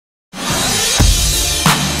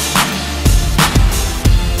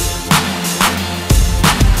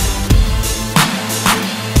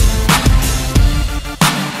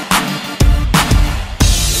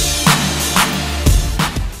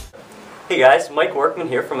guys, Mike Workman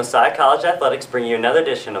here from Messiah College Athletics, bringing you another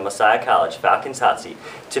edition of Messiah College Falcons Hot Seat.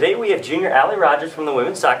 Today we have junior Allie Rogers from the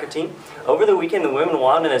women's soccer team. Over the weekend the women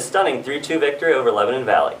won in a stunning 3-2 victory over Lebanon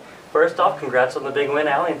Valley. First off, congrats on the big win,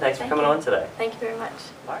 Allie, and thanks for coming on today. Thank you very much.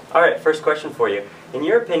 Alright, first question for you. In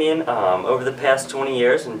your opinion, over the past 20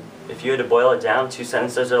 years, and if you had to boil it down 2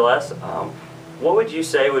 sentences or less, what would you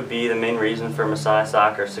say would be the main reason for Messiah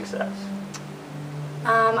Soccer's success?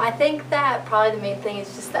 I think that probably the main thing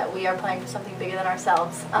is just that we are playing for something bigger than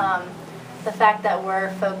ourselves. The fact that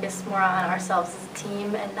we're focused more on ourselves as a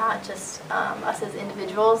team and not just us as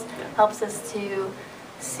individuals helps us to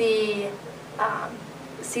see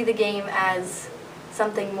the game as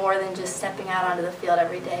something more than just stepping out onto the field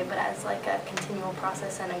every day, but as like a continual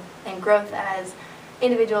process and growth as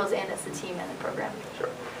individuals and as a team and the program. Sure.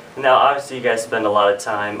 Now, obviously, you guys spend a lot of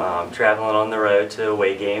time traveling on the road to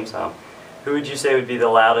away games. Who would you say would be the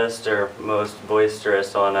loudest or most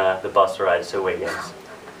boisterous on the bus rides to away games?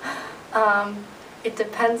 It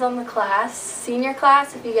depends on the class. Senior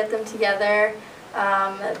class, if you get them together,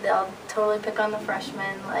 they'll totally pick on the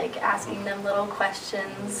freshmen, like asking them little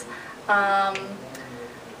questions, but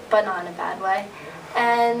not in a bad way.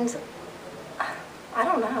 And I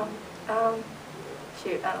don't know.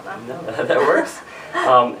 Shoot, I don't know. No, that works.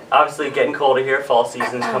 Obviously, getting colder here, fall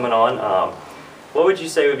season's coming on. What would you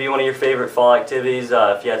say would be one of your favorite fall activities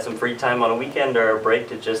if you had some free time on a weekend or a break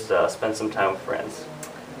to just spend some time with friends?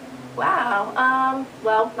 Wow.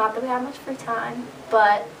 Well, not that we have much free time,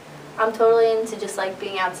 but I'm totally into just like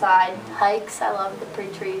being outside, hikes. I love the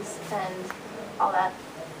pretty trees and all that.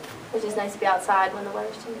 It's just nice to be outside when the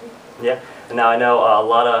weather's changing. Yeah. And now I know a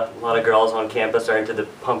lot of girls on campus are into the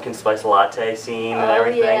pumpkin spice latte scene and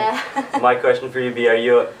everything. Yeah. My question for you would be, are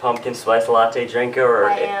you a pumpkin spice latte drinker? Or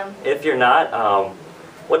I am. If you're not,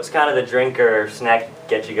 what's kind of the drink or snack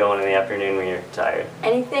get you going in the afternoon when you're tired?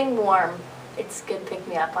 Anything warm. It's good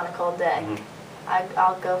pick-me-up on a cold day.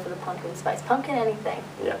 I'll go for the pumpkin spice. Pumpkin anything.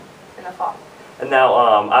 Yeah. In the fall. And now,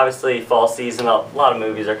 obviously, fall season, a lot of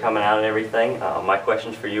movies are coming out and everything. My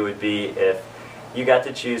question for you would be, if you got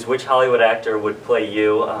to choose which Hollywood actor would play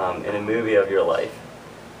you in a movie of your life?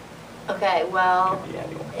 Okay, well,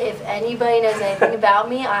 if anybody knows anything about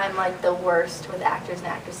me, I'm like the worst with actors and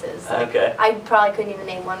actresses. Like, okay. I probably couldn't even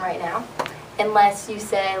name one right now, unless you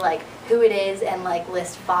say like who it is and like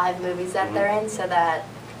list 5 movies that they're in, so that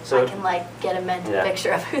I can like get a mental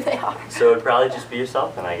picture of who they are. So it would probably just be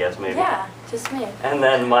yourself then, I guess, maybe. Yeah, just me. And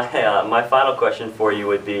then my final question for you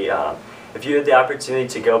would be, if you had the opportunity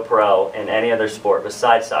to go pro in any other sport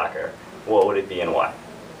besides soccer, what would it be and why?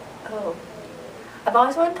 Oh, I've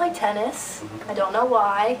always wanted to play tennis. I don't know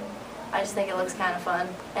why. I just think it looks kind of fun,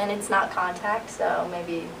 and it's not contact, so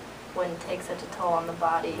maybe it wouldn't take such a toll on the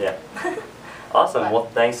body. Yeah. Awesome. Well,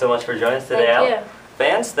 thanks so much for joining us today, Al. Thank you.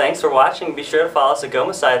 Fans, thanks for watching. Be sure to follow us at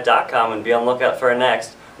GoMessiah.com and be on the lookout for our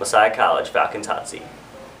next Messiah College Falcons Hot Seat.